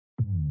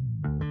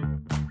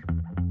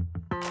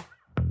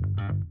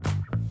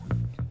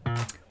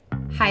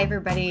Hi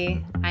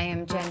everybody, I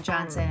am Jen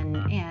Johnson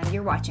and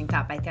you're watching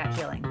Thought by Thought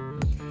Healing.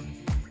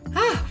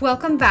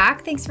 Welcome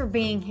back. Thanks for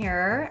being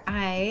here.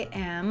 I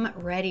am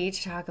ready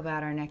to talk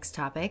about our next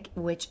topic,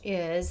 which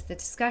is the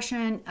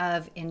discussion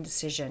of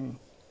indecision.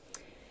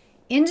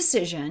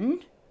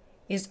 Indecision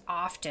is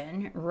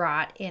often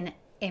wrought in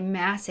a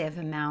massive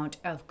amount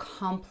of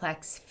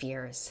complex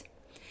fears.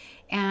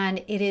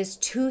 And it is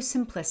too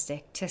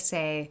simplistic to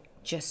say,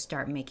 just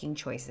start making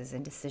choices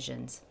and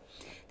decisions.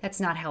 That's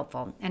not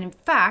helpful. And in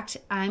fact,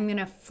 I'm going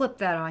to flip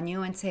that on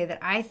you and say that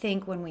I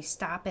think when we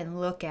stop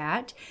and look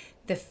at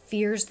the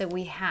fears that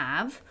we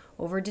have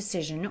over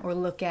decision, or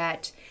look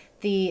at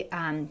the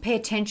pay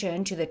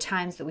attention to the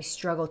times that we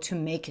struggle to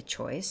make a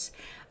choice,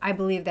 I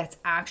believe that's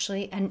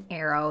actually an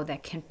arrow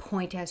that can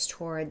point us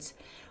towards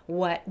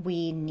what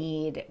we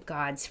need: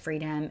 God's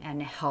freedom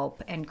and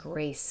help and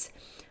grace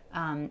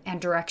and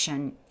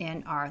direction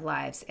in our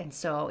lives. And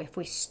so if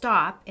we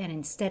stop, and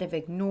instead of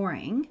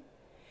ignoring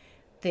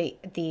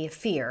the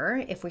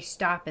fear, if we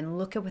stop and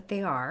look at what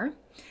they are,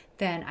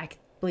 then I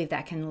believe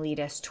that can lead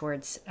us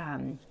towards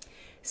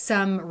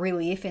some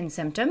relief in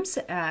symptoms.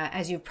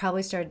 As you've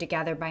probably started to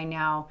gather by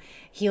now,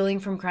 healing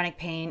from chronic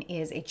pain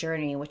is a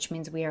journey, which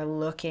means we are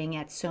looking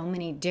at so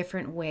many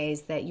different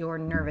ways that your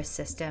nervous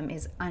system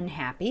is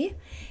unhappy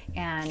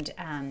and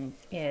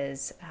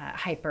is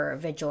hyper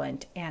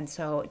vigilant. And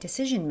so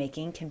decision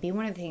making can be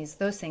one of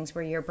those things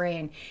where your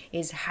brain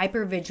is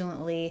hyper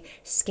vigilantly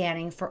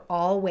scanning for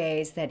all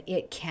ways that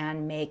it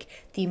can make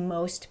the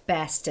most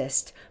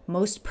bestest,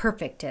 most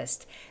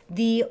perfectest,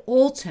 the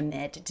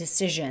ultimate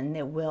decision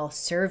that will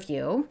serve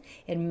you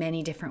in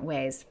many different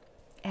ways.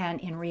 And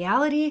in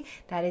reality,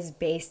 that is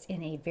based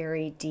in a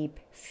very deep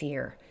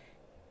fear,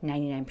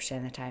 99%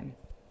 of the time.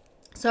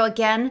 So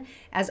again,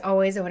 as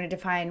always, I want to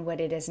define what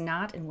it is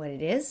not and what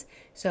it is.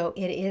 So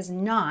it is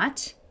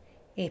not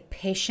a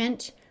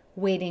patient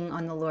waiting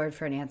on the Lord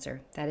for an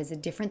answer. That is a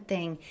different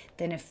thing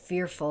than a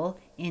fearful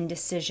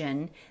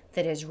indecision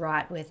that is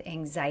wrought with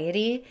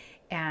anxiety,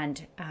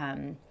 and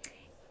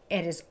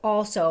it is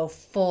also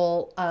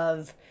full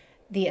of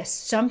the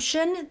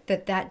assumption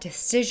that that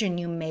decision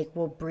you make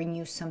will bring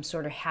you some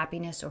sort of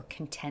happiness or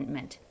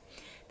contentment.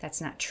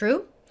 That's not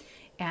true.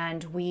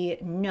 And we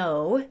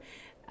know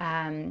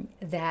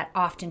that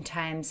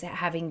oftentimes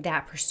having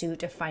that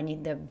pursuit of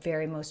finding the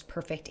very most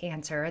perfect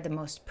answer, the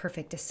most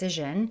perfect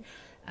decision,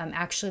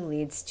 actually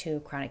leads to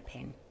chronic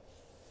pain,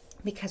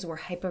 because we're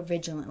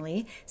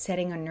hypervigilantly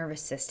setting our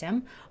nervous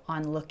system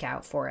on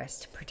lookout for us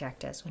to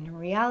protect us, when in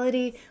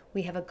reality,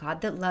 we have a God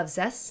that loves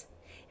us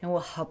and will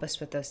help us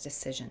with those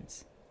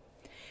decisions.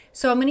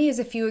 So I'm going to use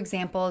a few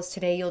examples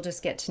today. You'll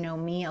just get to know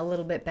me a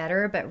little bit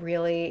better, but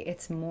really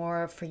it's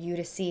more for you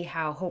to see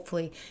how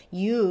hopefully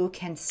you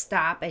can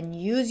stop and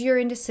use your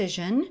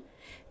indecision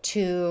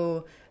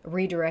to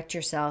redirect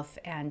yourself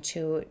and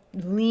to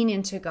lean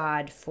into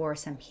God for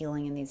some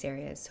healing in these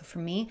areas. So for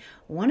me,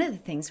 one of the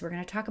things we're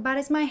going to talk about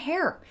is my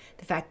hair,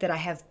 the fact that I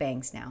have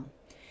bangs now.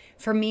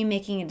 For me,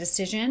 making a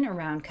decision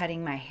around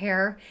cutting my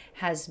hair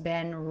has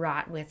been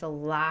wrought with a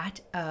lot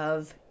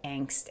of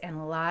angst and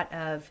a lot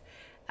of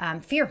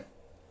fear.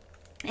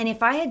 And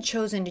if I had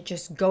chosen to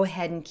just go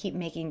ahead and keep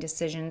making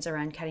decisions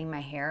around cutting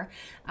my hair,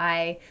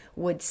 I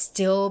would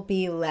still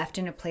be left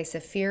in a place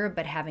of fear,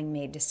 but having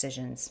made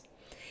decisions.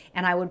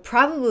 And I would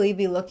probably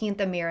be looking at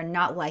the mirror and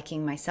not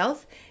liking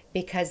myself,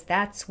 because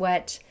that's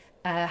what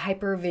a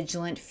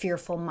hypervigilant,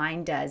 fearful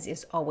mind does,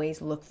 is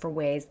always look for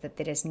ways that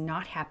it is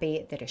not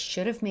happy, that it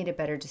should have made a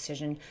better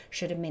decision,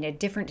 should have made a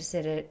different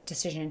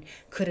decision,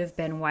 could have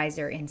been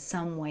wiser in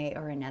some way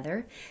or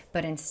another.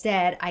 But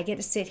instead, I get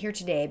to sit here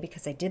today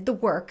because I did the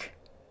work,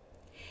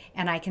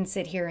 and I can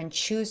sit here and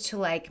choose to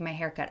like my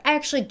haircut. I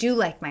actually do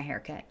like my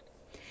haircut.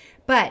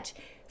 But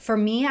for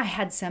me, I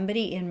had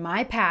somebody in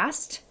my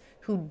past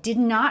who did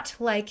not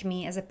like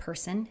me as a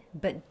person,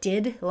 but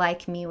did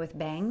like me with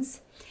bangs.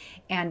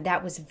 And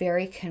that was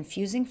very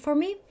confusing for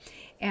me.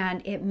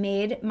 And it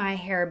made my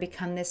hair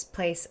become this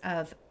place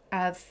of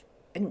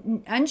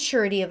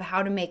unsurety of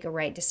how to make a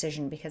right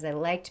decision, because I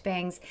liked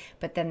bangs,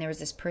 but then there was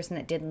this person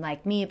that didn't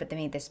like me, but they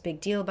made this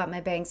big deal about my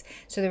bangs.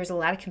 So there was a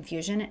lot of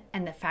confusion.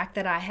 And the fact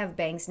that I have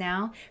bangs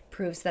now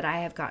proves that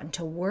I have gotten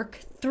to work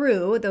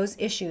through those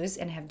issues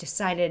and have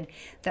decided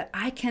that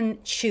I can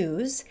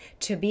choose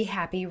to be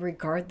happy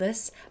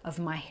regardless of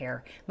my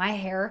hair. My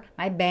hair,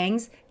 my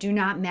bangs do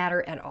not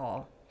matter at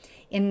all.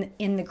 In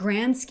the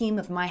grand scheme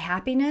of my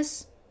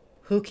happiness,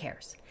 who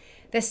cares?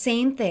 The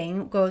same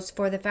thing goes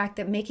for the fact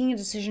that making a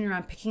decision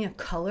around picking a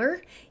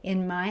color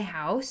in my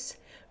house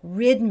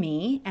rid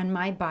me and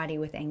my body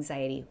with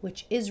anxiety,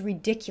 which is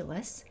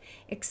ridiculous,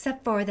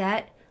 except for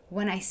that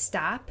when I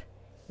stop,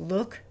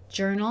 look,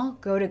 journal,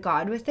 go to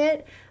God with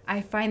it,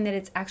 I find that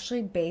it's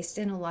actually based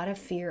in a lot of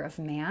fear of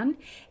man,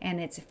 and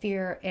it's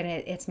fear, and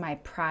it's my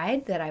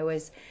pride that I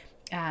was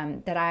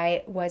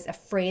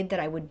afraid that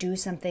I would do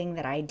something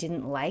that I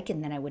didn't like,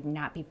 and then I would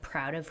not be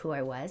proud of who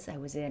I was. I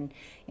was in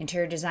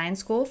interior design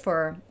school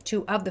for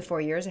 2 of the 4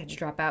 years. I had to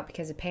drop out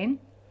because of pain.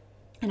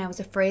 And I was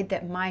afraid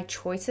that my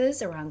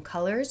choices around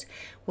colors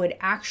would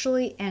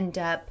actually end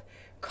up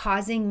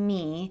causing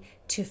me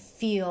to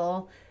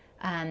feel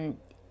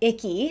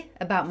icky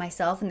about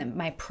myself, and that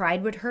my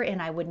pride would hurt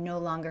and I would no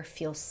longer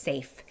feel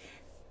safe.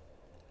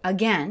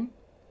 Again,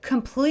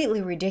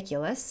 completely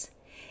ridiculous.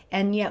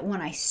 And yet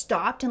when I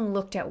stopped and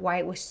looked at why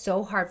it was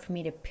so hard for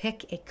me to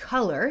pick a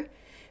color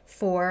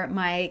for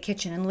my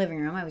kitchen and living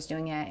room, I was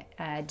doing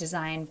a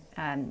design,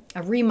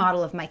 a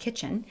remodel of my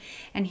kitchen.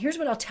 And here's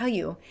what I'll tell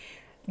you.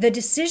 The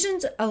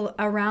decisions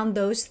around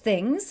those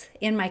things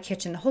in my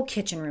kitchen, the whole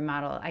kitchen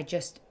remodel,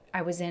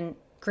 I was in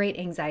great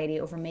anxiety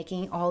over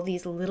making all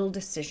these little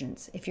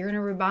decisions. If you're in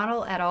a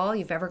remodel at all,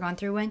 you've ever gone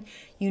through one,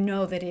 you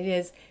know that it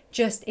is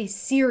just a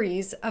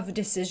series of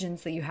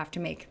decisions that you have to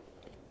make.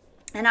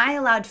 And I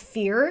allowed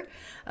fear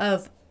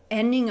of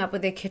ending up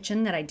with a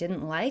kitchen that I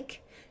didn't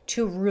like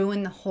to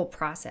ruin the whole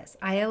process.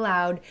 I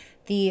allowed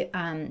the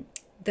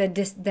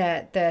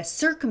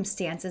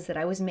circumstances that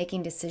I was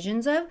making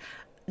decisions of,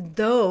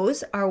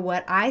 those are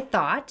what I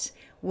thought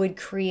would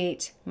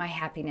create my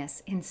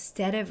happiness,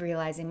 instead of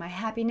realizing my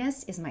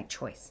happiness is my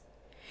choice.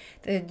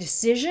 The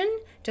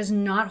decision does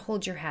not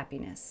hold your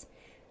happiness.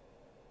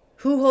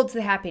 Who holds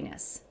the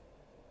happiness?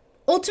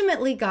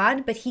 Ultimately,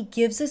 God, but He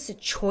gives us a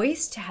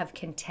choice to have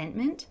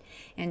contentment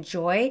and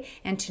joy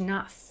and to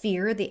not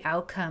fear the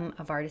outcome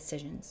of our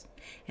decisions.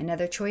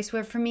 Another choice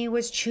for me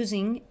was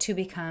choosing to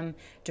become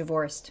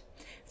divorced.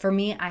 For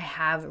me, I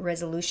have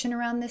resolution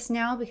around this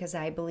now because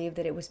I believe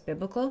that it was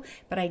biblical,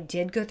 but I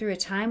did go through a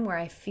time where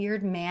I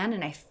feared man,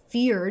 and I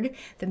feared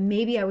that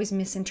maybe I was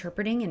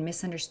misinterpreting and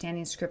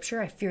misunderstanding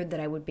scripture. I feared that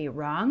I would be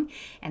wrong,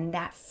 and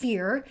that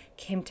fear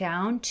came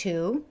down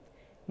to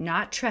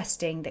not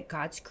trusting that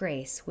God's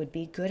grace would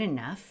be good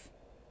enough,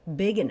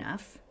 big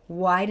enough,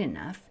 wide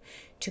enough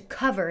to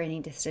cover any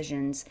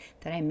decisions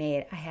that I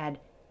made. I had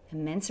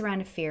immense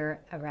amount of fear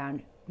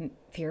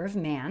of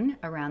man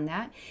around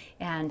that,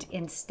 and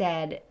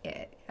instead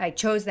I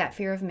chose that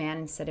fear of man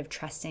instead of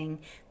trusting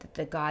that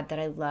the God that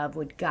I love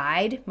would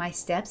guide my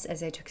steps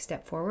as I took a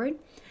step forward.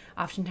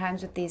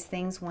 Oftentimes with these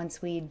things,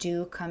 once we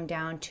do come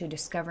down to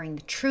discovering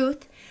the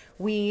truth,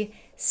 we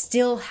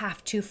still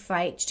have to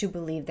fight to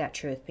believe that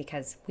truth,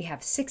 because we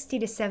have 60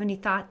 to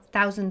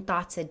 70,000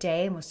 thoughts a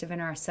day. Most of them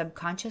are our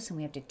subconscious, and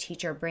we have to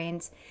teach our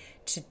brains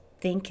to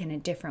think in a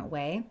different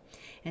way.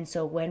 And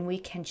so when we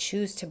can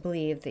choose to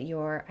believe that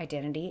your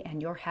identity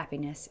and your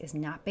happiness is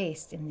not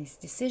based in this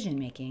decision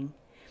making,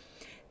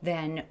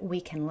 then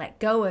we can let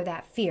go of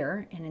that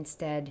fear and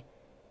instead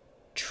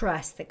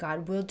trust that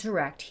God will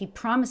direct. He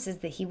promises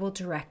that He will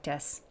direct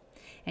us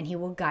and He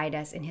will guide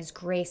us, and His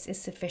grace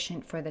is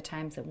sufficient for the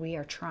times that we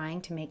are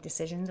trying to make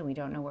decisions and we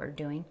don't know what we're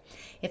doing.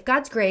 If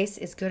God's grace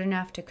is good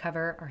enough to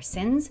cover our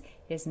sins,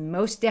 it is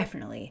most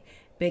definitely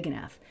big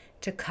enough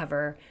to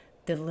cover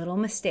the little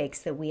mistakes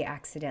that we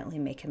accidentally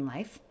make in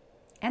life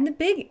and the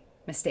big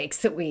mistakes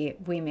that we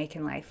make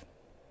in life.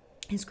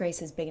 His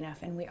grace is big enough,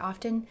 and we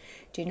often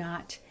do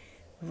not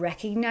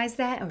recognize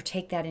that or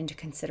take that into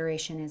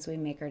consideration as we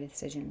make our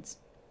decisions.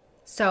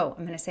 So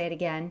I'm going to say it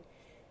again.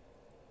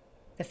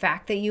 The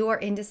fact that you are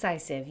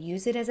indecisive,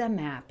 use it as a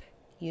map.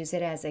 Use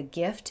it as a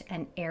gift,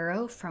 an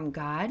arrow from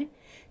God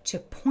to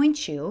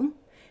point you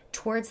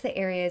towards the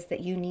areas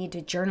that you need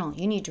to journal,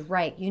 you need to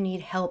write, you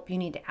need help, you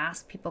need to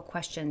ask people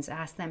questions,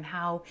 ask them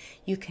how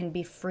you can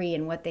be free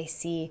and what they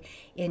see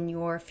in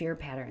your fear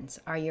patterns.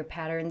 Are your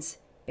patterns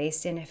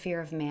based in a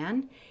fear of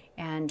man?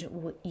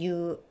 And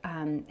you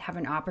have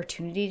an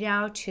opportunity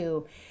now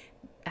to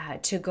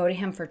go to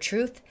Him for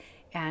truth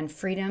and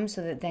freedom,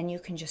 so that then you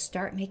can just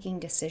start making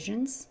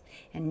decisions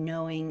and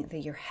knowing that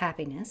your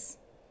happiness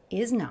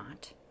is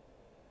not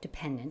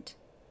dependent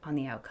on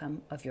the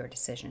outcome of your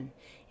decision.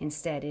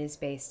 Instead, it is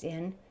based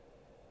in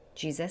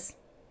Jesus,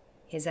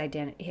 His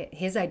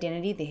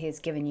identity that He has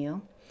given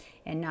you,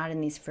 and not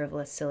in these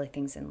frivolous, silly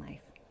things in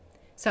life.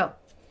 So,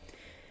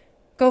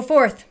 go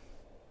forth.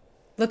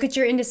 Look at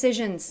your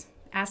indecisions.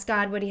 Ask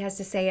God what He has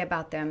to say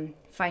about them.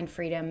 Find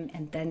freedom,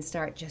 and then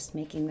start just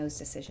making those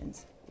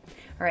decisions.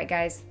 All right,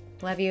 guys.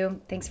 Love you.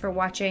 Thanks for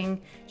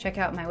watching. Check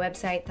out my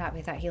website,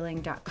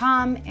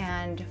 thoughtwithout.healing.com,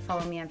 and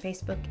follow me on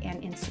Facebook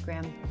and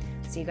Instagram.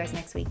 See you guys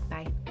next week.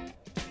 Bye.